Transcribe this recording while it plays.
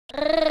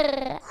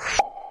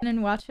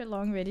And watch a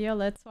long video.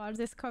 Let's watch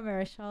this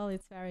commercial.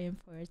 It's very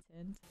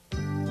important.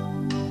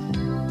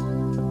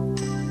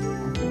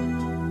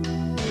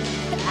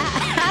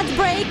 Ad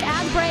break,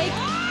 ad break.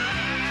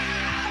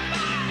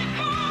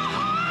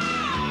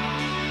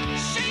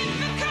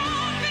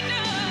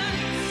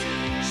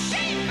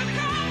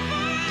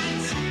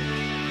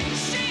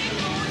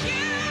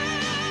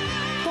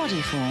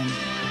 Body form.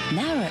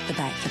 Narrow at the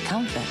back for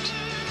comfort.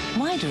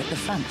 Wider at the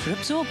front for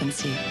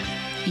absorbency.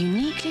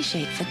 Uniquely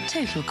shaped for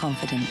total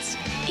confidence,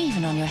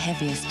 even on your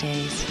heaviest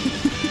days.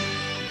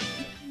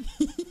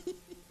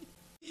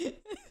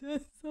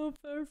 That's so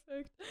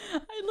perfect.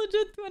 I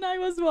legit, when I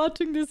was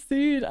watching this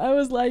scene, I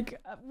was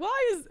like,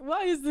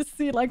 why is this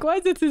scene, like, why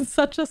is it in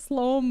such a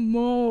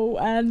slow-mo,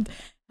 and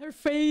her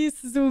face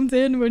zoomed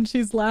in when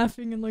she's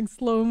laughing in like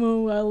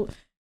slow-mo while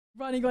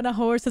running on a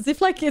horse, as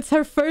if like it's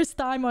her first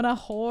time on a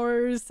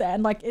horse,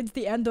 and like it's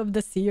the end of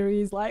the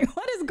series. Like,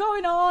 what is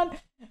going on?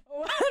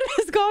 What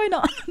is going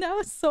on? That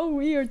was so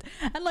weird.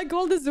 And like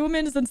all the zoom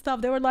ins and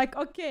stuff, they were like,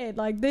 okay,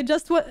 like they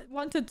just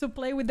wanted to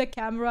play with the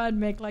camera and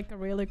make like a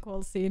really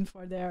cool scene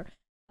for their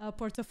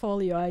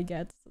portfolio, I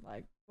guess.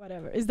 Like,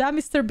 whatever. Is that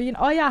Mr. Bean?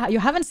 Oh yeah, you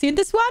haven't seen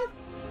this one?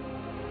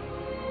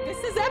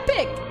 This is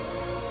epic.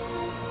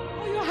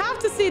 Oh, you have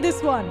to see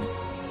this one.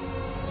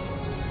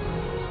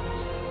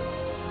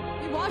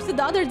 We watched it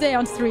the other day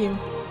on stream.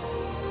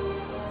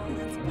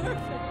 It's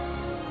perfect.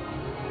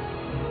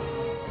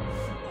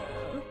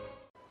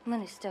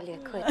 Man, it's still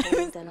quit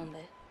then on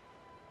there.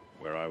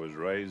 Where I was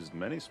raised,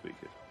 many speak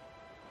it.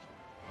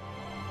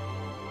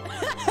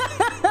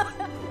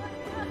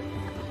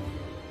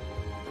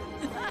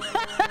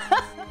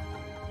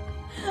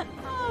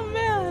 Oh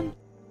man.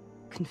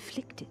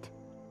 Conflicted.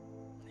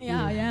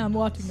 Yeah, I'm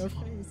watching your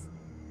face.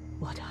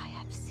 What I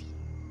have seen.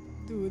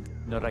 Dude.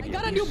 I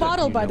got a new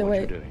bottle, by the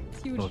way.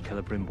 It's huge. Lord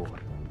Celebrimbor,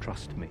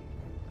 trust me.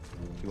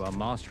 You are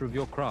master of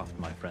your craft,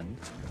 my friend.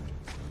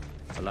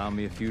 Allow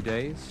me a few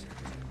days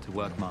to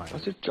work mine.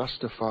 Does it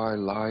justify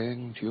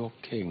lying to your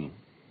king?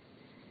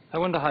 I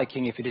wonder, High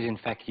King, if it is in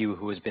fact you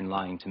who has been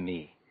lying to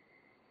me.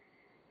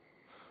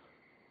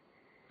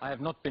 I have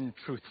not been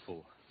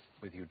truthful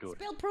with you, Durin.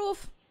 Spill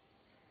proof.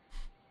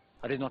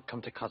 I did not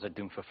come to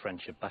Khazad-dûm for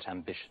friendship, but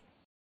ambition.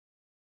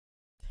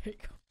 There you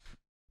go.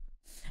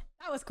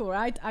 That was cool,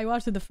 right? I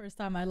watched it the first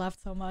time. I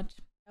laughed so much.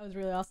 That was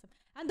really awesome.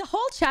 And the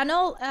whole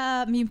channel,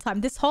 meme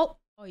time, this whole...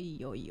 Oi.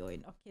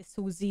 Okay,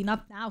 Susie,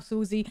 not now,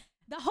 Susie.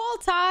 The whole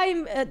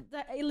time,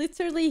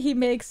 literally, he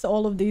makes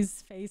all of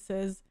these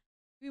faces.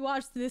 We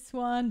watched this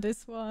one.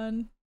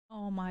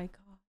 Oh my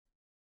god.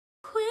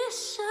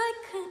 Wish I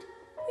could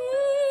be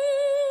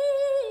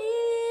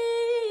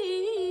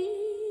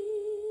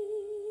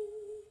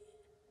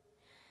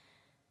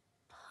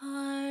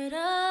part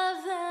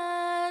of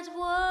that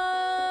world.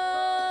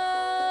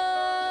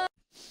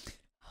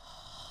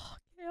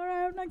 Okay,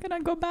 alright, I'm not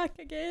gonna go back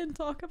again,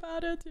 talk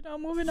about it,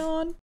 moving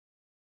on.